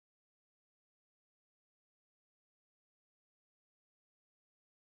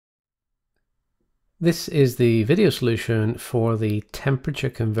This is the video solution for the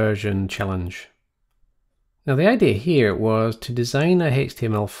temperature conversion challenge. Now the idea here was to design a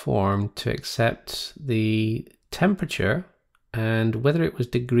HTML form to accept the temperature and whether it was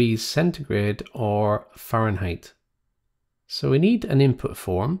degrees centigrade or Fahrenheit. So we need an input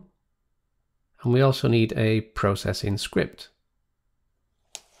form and we also need a processing script.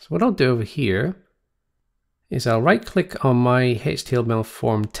 So what I'll do over here is I'll right click on my HTML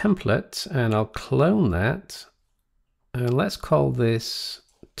form template and I'll clone that, and let's call this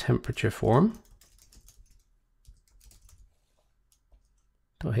temperature form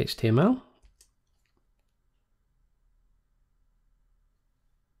 .html.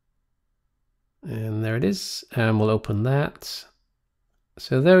 And there it is, and we'll open that.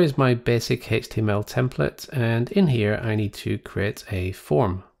 So there is my basic HTML template, and in here I need to create a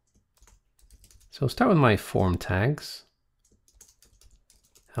form. So I'll start with my form tags.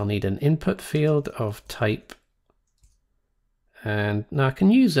 I'll need an input field of type, and now I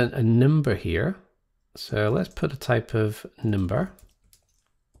can use a number here. So let's put a type of number,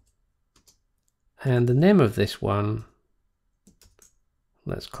 and the name of this one,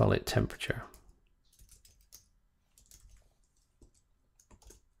 let's call it temperature.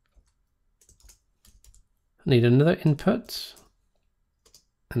 I need another input,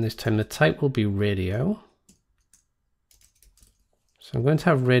 and this time the type will be radio. So I'm going to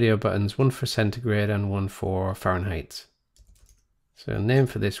have radio buttons, one for centigrade and one for Fahrenheit. So name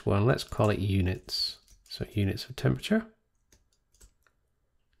for this one, let's call it units. So units of temperature.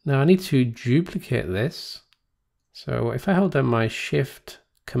 Now I need to duplicate this. So if I hold down my Shift,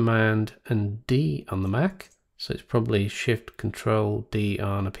 Command and D on the Mac, so it's probably Shift, Control, D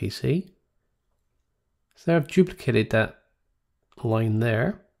on a PC. So I've duplicated that line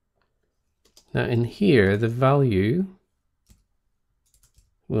there. Now in here, the value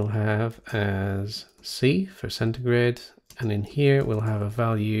we'll have as C for centigrade, and in here we'll have a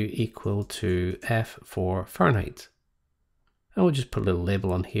value equal to F for Fahrenheit. And we'll just put a little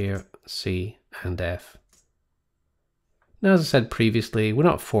label on here, C and F. Now, as I said previously, we're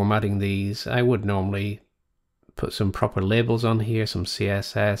not formatting these. I would normally put some proper labels on here, some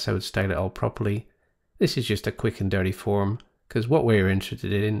CSS, I would style it all properly. This is just a quick and dirty form, because what we're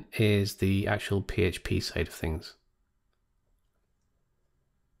interested in is the actual PHP side of things.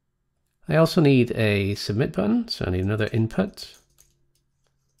 I also need a submit button, so I need another input.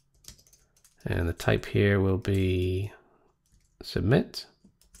 And the type here will be submit.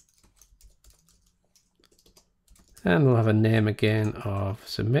 And we'll have a name again of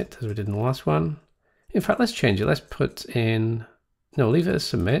submit as we did in the last one. In fact, let's change it. Let's put in, no, leave it as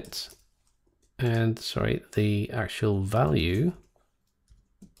submit. And sorry, the actual value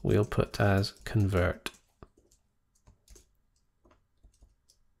we'll put as convert.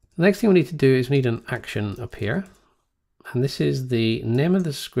 The next thing we need to do is we need an action up here. And this is the name of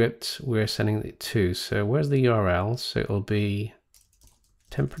the script we're sending it to. So where's the URL? So it will be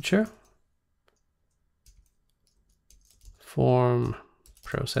temperature form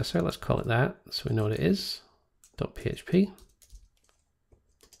processor. Let's call it that so we know what it is. .php.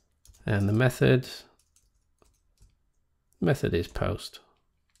 And the method is post.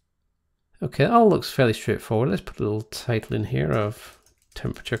 Okay, that all looks fairly straightforward. Let's put a little title in here of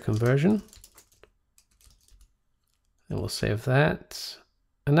temperature conversion. And we'll save that.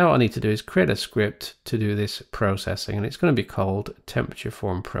 And now what I need to do is create a script to do this processing, and it's going to be called temperature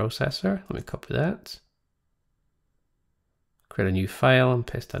form processor. Let me copy that. Create a new file and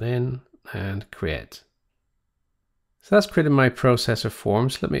paste that in and create. So that's created my processor form.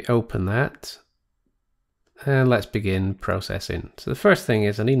 So let me open that and let's begin processing. So the first thing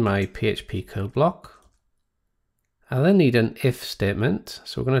is I need my PHP code block. I then need an if statement.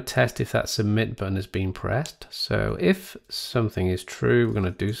 So we're going to test if that submit button has been pressed. So if something is true, we're going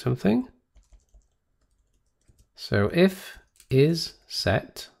to do something. So if is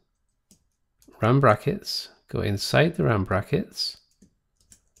set, round brackets, go inside the round brackets,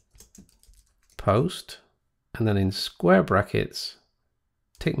 post, and then in square brackets,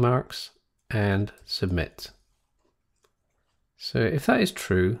 tick marks and submit. So if that is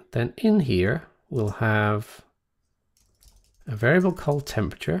true, then in here we'll have a variable called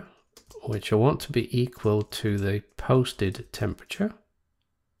temperature, which I want to be equal to the posted temperature.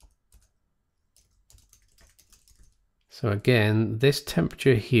 So again, this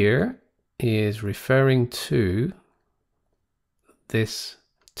temperature here is referring to this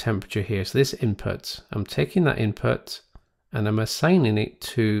temperature here. So this input, I'm taking that input and I'm assigning it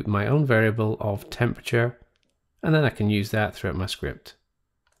to my own variable of temperature, and then I can use that throughout my script.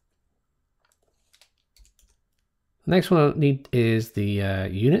 Next one I need is the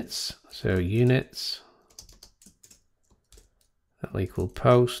units. So units, that'll equal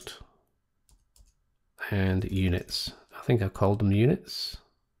post, and units. I think I called them units.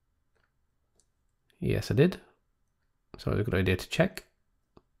 Yes, I did. So it's a good idea to check.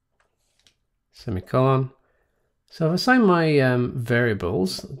 Semicolon. So if I assign my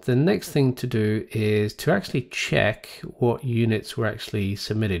variables, the next thing to do is to actually check what units were actually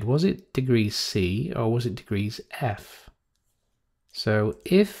submitted. Was it degrees C or was it degrees F? So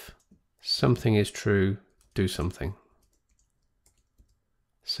if something is true, do something.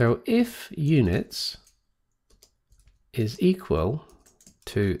 So if units is equal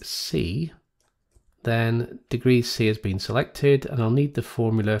to C, then degrees C has been selected, and I'll need the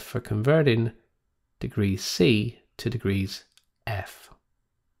formula for converting degrees C to degrees F.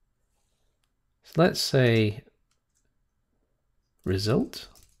 So let's say result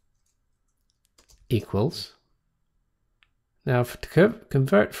equals. Now to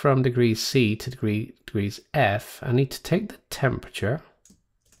convert from degrees C to degrees F, I need to take the temperature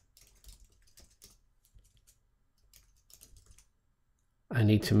I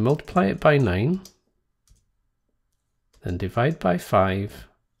need to multiply it by 9, then divide by 5,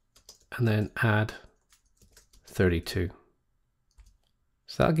 and then add 32.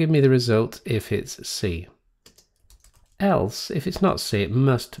 So that'll give me the result if it's C. Else, if it's not C, it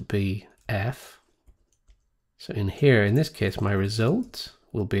must be F. So in here, in this case, my result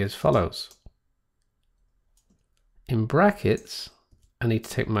will be as follows. In brackets, I need to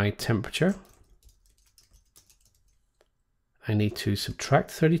take my temperature. I need to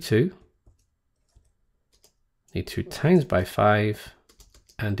subtract 32. Need to times by 5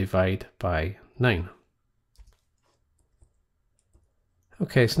 and divide by 9.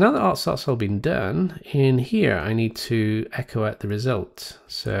 Okay, so now that that's all been done, in here I need to echo out the result.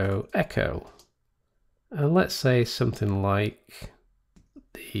 So echo, and let's say something like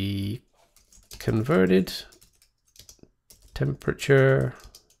the converted temperature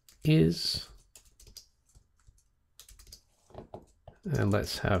is, and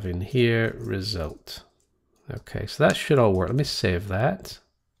let's have in here result. Okay, so that should all work. Let me save that.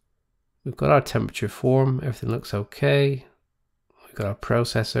 We've got our temperature form, everything looks okay. We've got our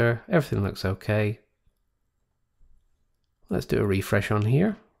processor, everything looks okay. Let's do a refresh on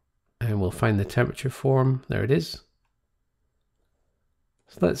here and we'll find the temperature form. There it is.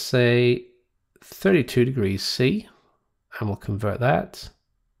 So let's say 32 degrees C, and we'll convert that.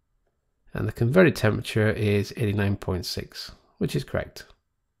 And the converted temperature is 89.6, which is correct.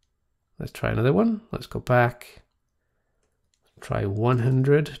 Let's try another one. Let's go back. Try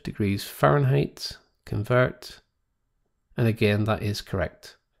 100 degrees Fahrenheit, convert. And again, that is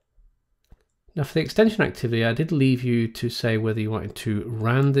correct. Now for the extension activity, I did leave you to say whether you wanted to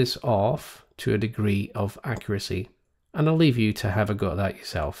round this off to a degree of accuracy. And I'll leave you to have a go at that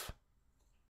yourself.